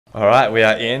All right, we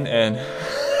are in and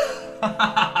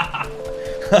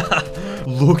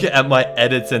look at my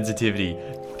edit sensitivity.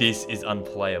 This is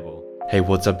unplayable. Hey,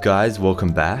 what's up guys?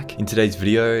 Welcome back. In today's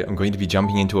video, I'm going to be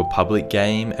jumping into a public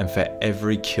game, and for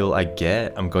every kill I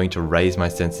get, I'm going to raise my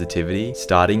sensitivity,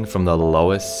 starting from the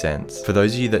lowest sense. For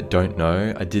those of you that don't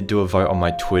know, I did do a vote on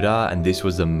my Twitter, and this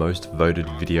was the most voted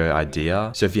video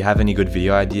idea. So if you have any good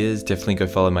video ideas, definitely go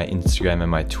follow my Instagram and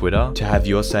my Twitter to have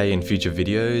your say in future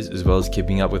videos, as well as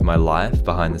keeping up with my life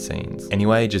behind the scenes.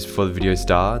 Anyway, just before the video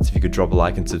starts, if you could drop a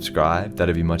like and subscribe,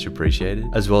 that'd be much appreciated.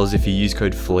 As well as if you use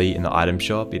code Flea in the item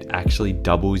shop, it actually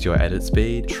doubles your edit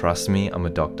speed. Trust me, I'm a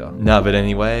doctor. Nah, but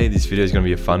anyway, this video is going to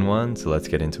be a fun one, so let's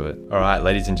get into it. All right,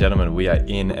 ladies and gentlemen, we are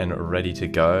in and ready to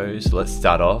go. So let's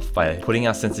start off by putting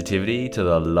our sensitivity to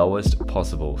the lowest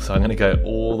possible. So I'm going to go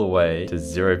all the way to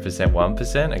 0%,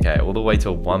 1%. Okay, all the way to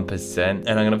 1%. And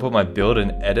I'm going to put my build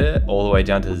and edit all the way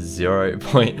down to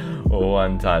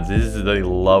 0.1 times. This is the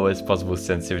lowest possible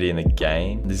sensitivity in the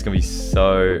game. This is going to be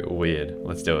so weird.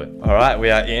 Let's do it. All right, we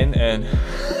are in and...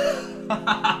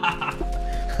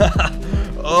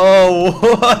 Oh,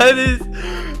 what is...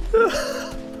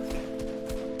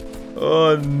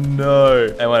 Oh no.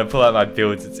 And when I pull out my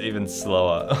builds, it's even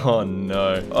slower. Oh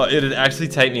no. Oh, it'd actually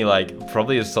take me like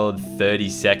probably a solid 30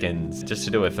 seconds just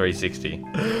to do a 360.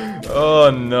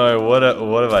 Oh no, what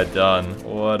have I done?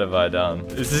 What have I done?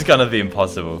 This is gonna be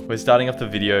impossible. We're starting off the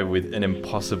video with an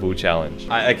impossible challenge.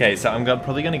 Okay, so I'm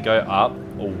probably gonna go up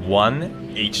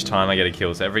 1 each time I get a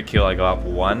kill. So every kill I go up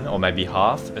 1 or maybe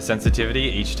half a sensitivity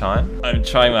each time. I'm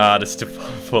trying my hardest to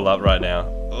pull up right now.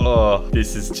 Oh,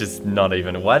 this is just not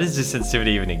even... Why does this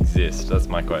sensitivity even exist? That's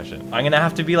my question. I'm gonna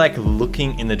have to be like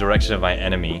looking in the direction of my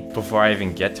enemy before I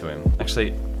even get to him.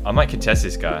 Actually, I might contest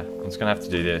this guy. I'm just gonna have to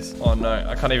do this. Oh no,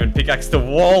 I can't even pickaxe the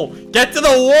wall. Get to the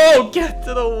wall! Get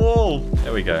to the wall!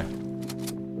 There we go.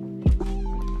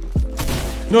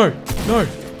 No, no,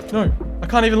 no. I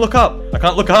can't even look up. I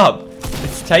can't look up.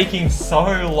 It's taking so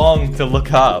long to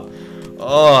look up.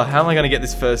 Oh, how am I going to get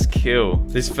this first kill?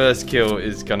 This first kill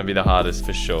is going to be the hardest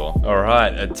for sure. All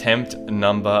right, attempt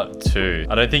number 2.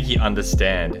 I don't think you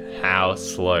understand how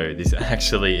slow this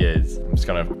actually is. I'm just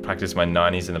going to practice my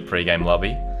 90s in the pre-game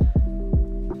lobby.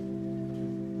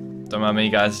 Don't mind me,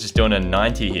 guys, just doing a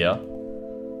 90 here.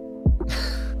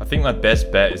 I think my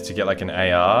best bet is to get like an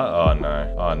AR. Oh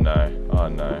no, oh no, oh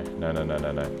no, no, no, no,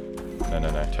 no, no. No,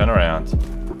 no, no, turn around.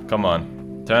 Come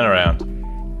on, turn around.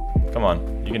 Come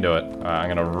on, you can do it. All right, I'm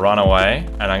gonna run away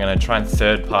and I'm gonna try and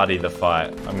third party the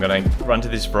fight. I'm gonna run to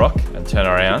this rock and turn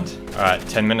around. All right,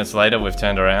 10 minutes later, we've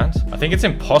turned around. I think it's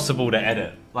impossible to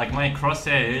edit. Like my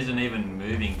crosshair isn't even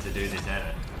moving to do this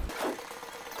edit.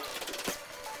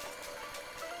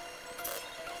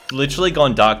 Literally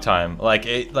gone dark time. Like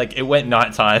it went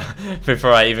nighttime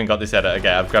before I even got this edit. Okay,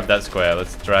 I've grabbed that square.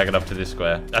 Let's drag it up to this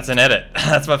square. That's an edit.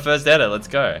 That's my first edit. Let's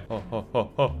go. Oh, oh, oh,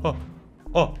 oh, oh.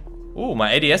 Oh. Ooh,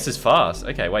 my ADS is fast.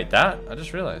 Okay, wait, that? I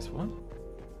just realized. What?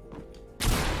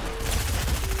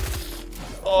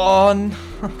 Oh, no.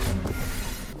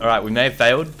 All right, we may have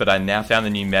failed, but I now found the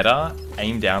new meta.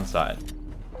 Aim downside.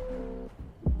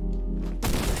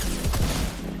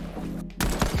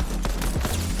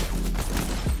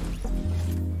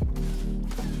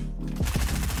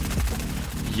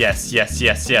 Yes, yes,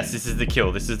 yes, yes. This is the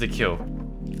kill. This is the kill.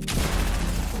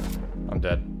 I'm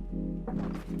dead.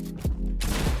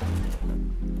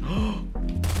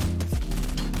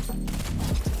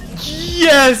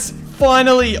 Yes!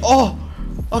 Finally! Oh!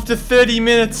 After 30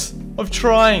 minutes of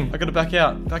trying. I gotta back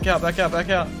out. Back out, back out, back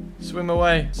out. Swim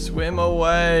away. Swim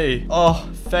away. Oh,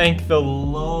 thank the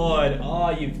Lord.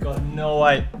 Oh, you've got no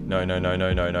way. No, no, no,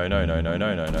 no, no, no, no, no, no,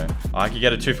 no, no, no. I could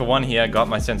get a 2 for 1 here. Got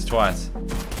my sense twice.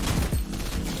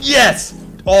 Yes!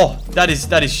 Oh, that is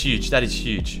huge. That is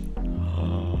huge.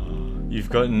 You've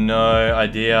got no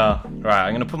idea. Right,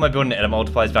 I'm gonna put my build and edit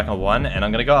multipliers back on 1, and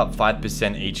I'm gonna go up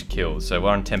 5% each kill. So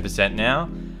we're on 10% now.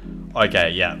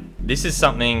 Okay, yeah. This is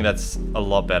something that's a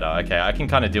lot better. Okay, I can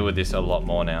kind of deal with this a lot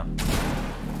more now.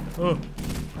 Oh.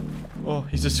 Oh,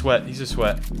 he's a sweat. He's a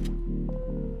sweat.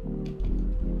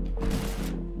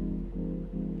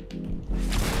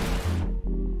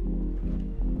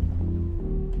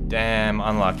 Damn,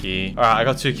 unlucky. All right, I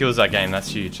got 2 kills that game. That's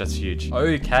huge. That's huge.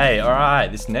 Okay, all right.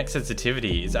 This next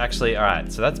sensitivity is actually, all right,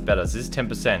 so that's better. So this is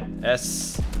 10%.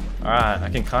 Yes. All right, I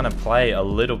can kind of play a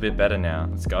little bit better now.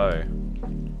 Let's go.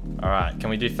 All right, can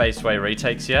we do face-way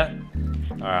retakes yet?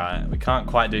 All right, we can't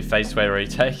quite do face-way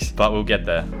retakes, but we'll get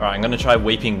there. All right, I'm gonna try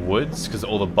Weeping Woods because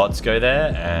all the bots go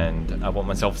there, and I want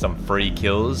myself some free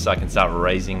kills so I can start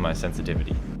raising my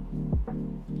sensitivity.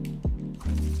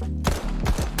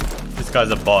 This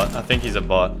guy's a bot. I think he's a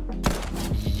bot.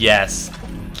 Yes.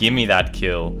 Gimme that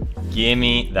kill.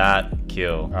 Gimme that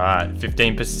kill. Alright,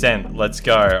 15%. Let's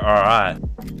go. Alright.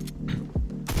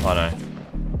 Oh no.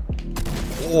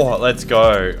 Oh, let's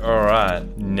go.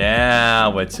 Alright. Now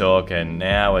we're talking.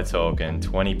 Now we're talking.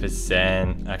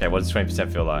 20%. Okay, what does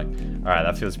 20% feel like? Alright,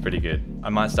 that feels pretty good. I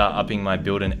might start upping my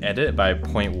build and edit by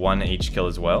 0.1 each kill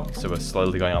as well. So we're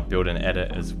slowly going up build and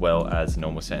edit as well as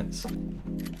normal sense.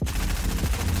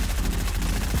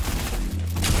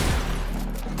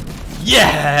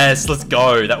 Yes, let's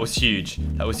go. That was huge.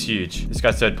 That was huge. This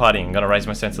guy's third party. I'm gonna raise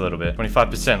my sense a little bit.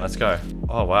 25%, let's go.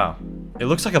 Oh, wow. It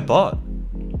looks like a bot.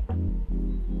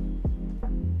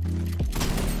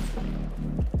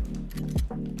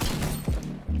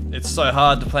 It's so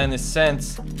hard to play in this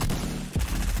sense.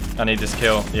 I need this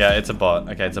kill. Yeah, it's a bot.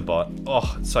 Okay, it's a bot.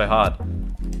 Oh, it's so hard.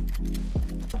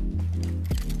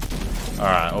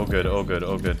 Alright, all good, all good,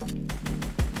 all good.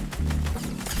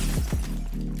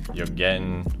 You're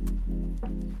getting...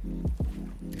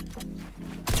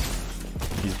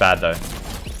 He's bad though.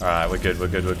 Alright, we're good, we're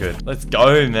good, we're good. Let's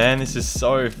go, man. This is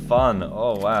so fun.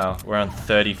 Oh, wow. We're on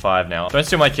 35 now. Don't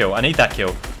steal my kill. I need that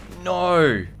kill.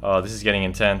 No! Oh, this is getting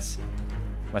intense.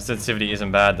 My sensitivity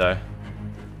isn't bad though.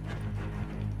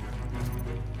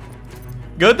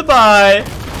 Goodbye!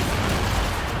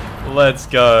 Let's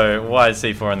go. Why is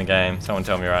C4 in the game? Someone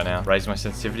tell me right now. Raise my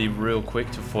sensitivity real quick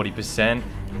to 40%.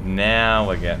 Now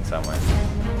we're getting somewhere.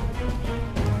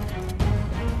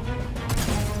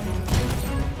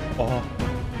 Oh,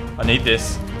 I need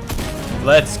this.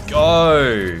 Let's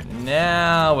go.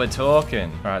 Now we're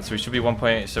talking. All right, so we should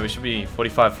be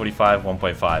 45, 45,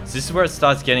 1.5. So this is where it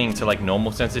starts getting to like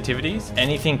normal sensitivities.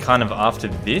 Anything kind of after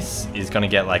this is gonna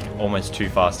get like almost too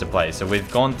fast to play. So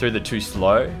we've gone through the too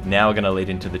slow. Now we're gonna lead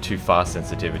into the too fast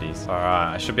sensitivities. All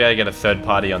right, I should be able to get a third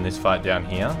party on this fight down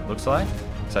here, looks like.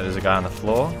 So there's a guy on the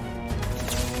floor.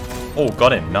 Oh,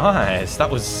 got him. Nice. That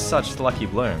was such lucky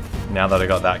bloom. Now that I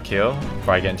got that kill,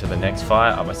 before I get into the next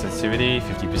fight, up my sensitivity,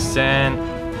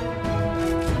 50%.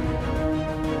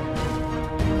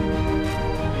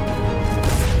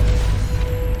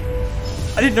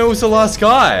 I didn't know it was the last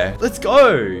guy. Let's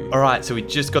go. All right, so we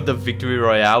just got the victory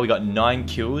royale. We got 9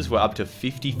 kills. We're up to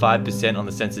 55% on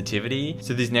the sensitivity.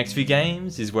 So these next few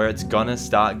games is where it's gonna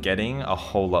start getting a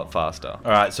whole lot faster.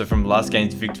 All right, so from last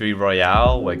game's victory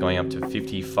royale, we're going up to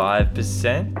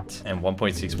 55% and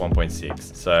 1.6,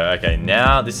 1.6. So, okay,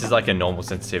 now this is like a normal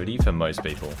sensitivity for most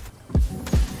people.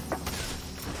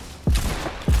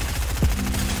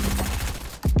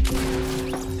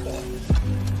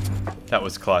 That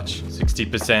was clutch.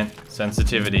 60%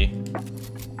 sensitivity.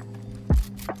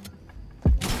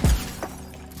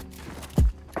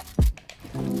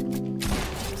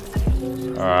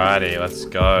 Alrighty, let's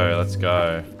go, let's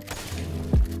go.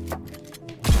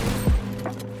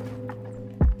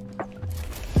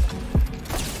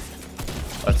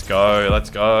 Let's go, let's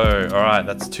go. Alright,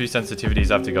 that's 2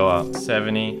 sensitivities I have to go up.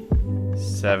 70,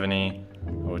 70.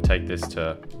 We'll take this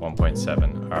to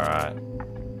 1.7. Alright.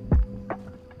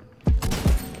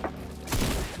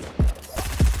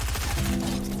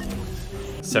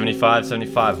 75,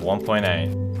 75,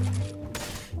 1.8.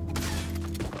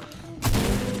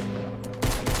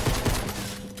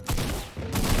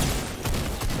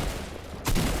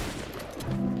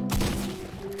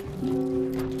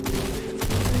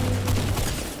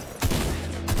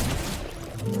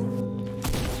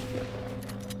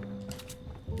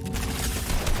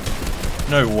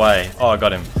 No way. Oh, I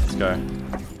got him. Let's go.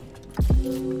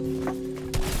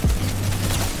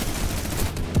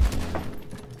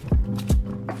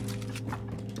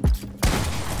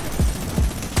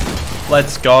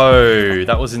 Let's go.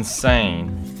 That was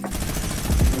insane.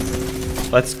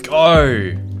 Let's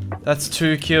go. That's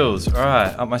 2 kills. All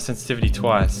right, up my sensitivity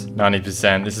twice.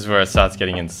 90%. This is where it starts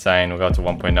getting insane. We'll go up to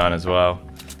 1.9 as well.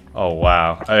 Oh,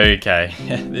 wow. Okay.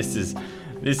 This is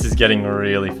getting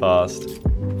really fast.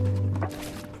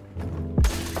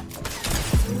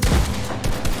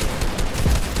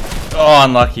 Oh,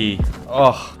 unlucky.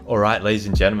 Oh. Alright, ladies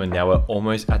and gentlemen, now we're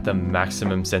almost at the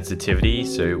maximum sensitivity.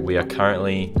 So we are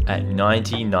currently at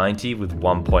 90, 90 with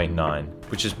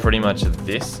 1.9, which is pretty much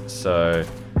this. So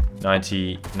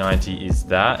 90, 90 is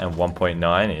that, and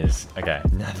 1.9 is, okay,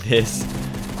 now this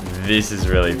is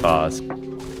really fast.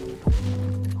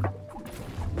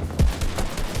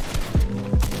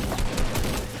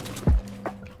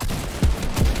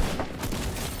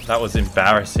 That was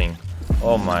embarrassing.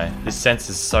 Oh my, this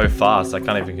sense is so fast, I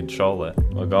can't even control it.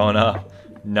 We're going up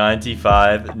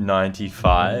 95,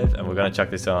 95, and we're gonna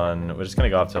chuck this on, we're just gonna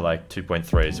go up to like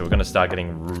 2.3, so we're gonna start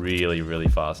getting really, really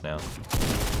fast now.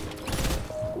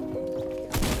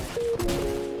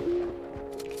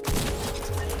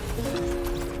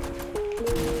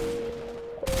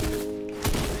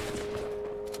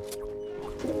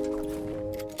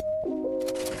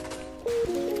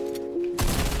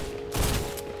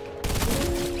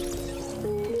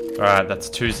 Alright, that's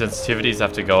 2 sensitivities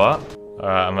have to go up.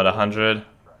 Alright, I'm at 100.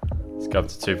 Let's go up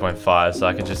to 2.5 so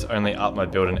I can just only up my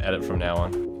build and edit from now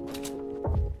on.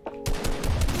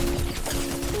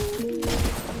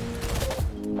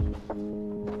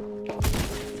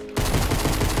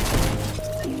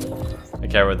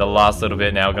 Okay, we're at the last little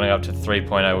bit now. We're gonna go up to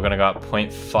 3.0. We're gonna go up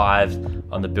 0.5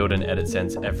 on the build and edit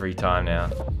sense every time now.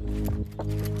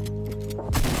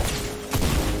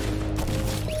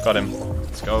 Got him.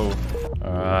 Let's go.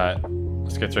 Alright.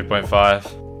 Let's go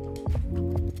 3.5.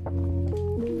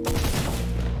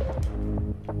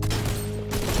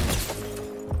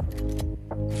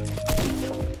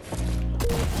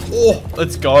 Oh,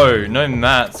 let's go. No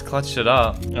mats. Clutched it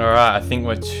up. Alright, I think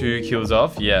we're 2 kills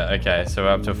off. Yeah, okay. So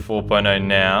we're up to 4.0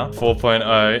 now.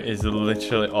 4.0 is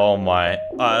literally... Oh my...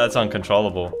 that's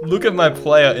uncontrollable. Look at my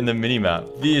player in the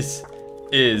minimap. This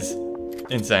is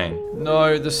insane.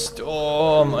 No, the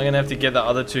storm. I'm gonna have to get the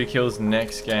other 2 kills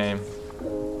next game.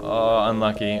 Oh,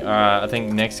 unlucky. Alright, I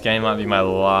think next game might be my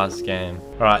last game.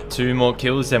 Alright, 2 more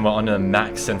kills, then we're on to the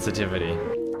max sensitivity.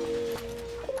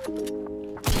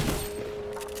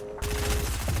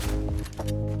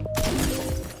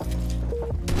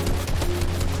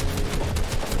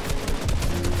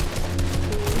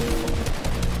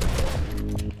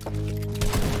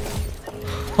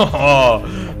 Oh,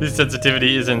 this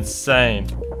sensitivity is insane.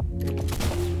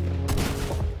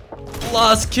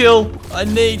 Last kill. I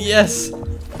need, yes.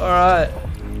 Alright.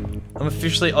 I'm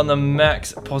officially on the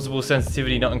max possible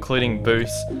sensitivity, not including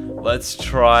boosts. Let's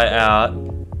try out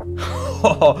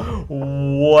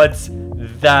what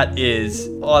that is.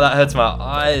 Oh, that hurts my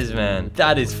eyes, man.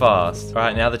 That is fast.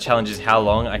 Alright, now the challenge is how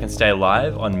long I can stay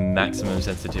alive on maximum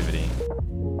sensitivity.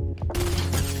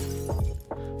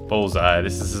 Bullseye.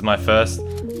 This is my first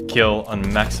kill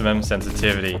on maximum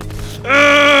sensitivity.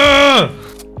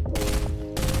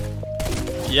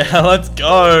 Yeah, let's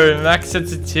go. Max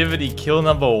sensitivity, kill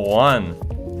number 1.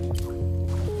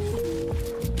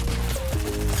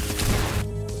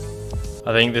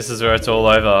 I think this is where it's all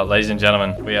over, ladies and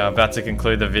gentlemen. We are about to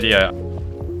conclude the video.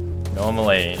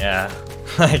 Normally, yeah.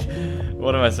 Like,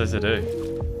 what am I supposed to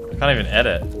do? I can't even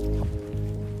edit.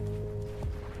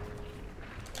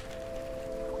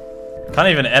 Can't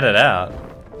even edit out.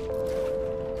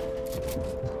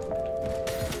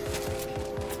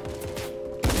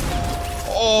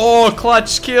 Oh,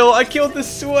 clutch kill. I killed the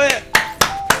sweat.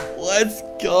 Let's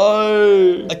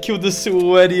go. I killed the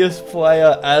sweatiest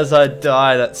player as I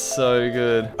die. That's so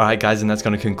good. Alright guys, and that's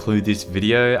going to conclude this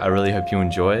video. I really hope you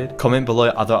enjoyed. Comment below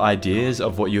other ideas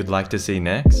of what you would like to see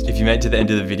next. If you made it to the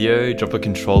end of the video, drop a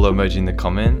controller emoji in the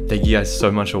comment. Thank you guys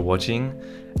so much for watching,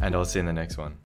 and I'll see you in the next one.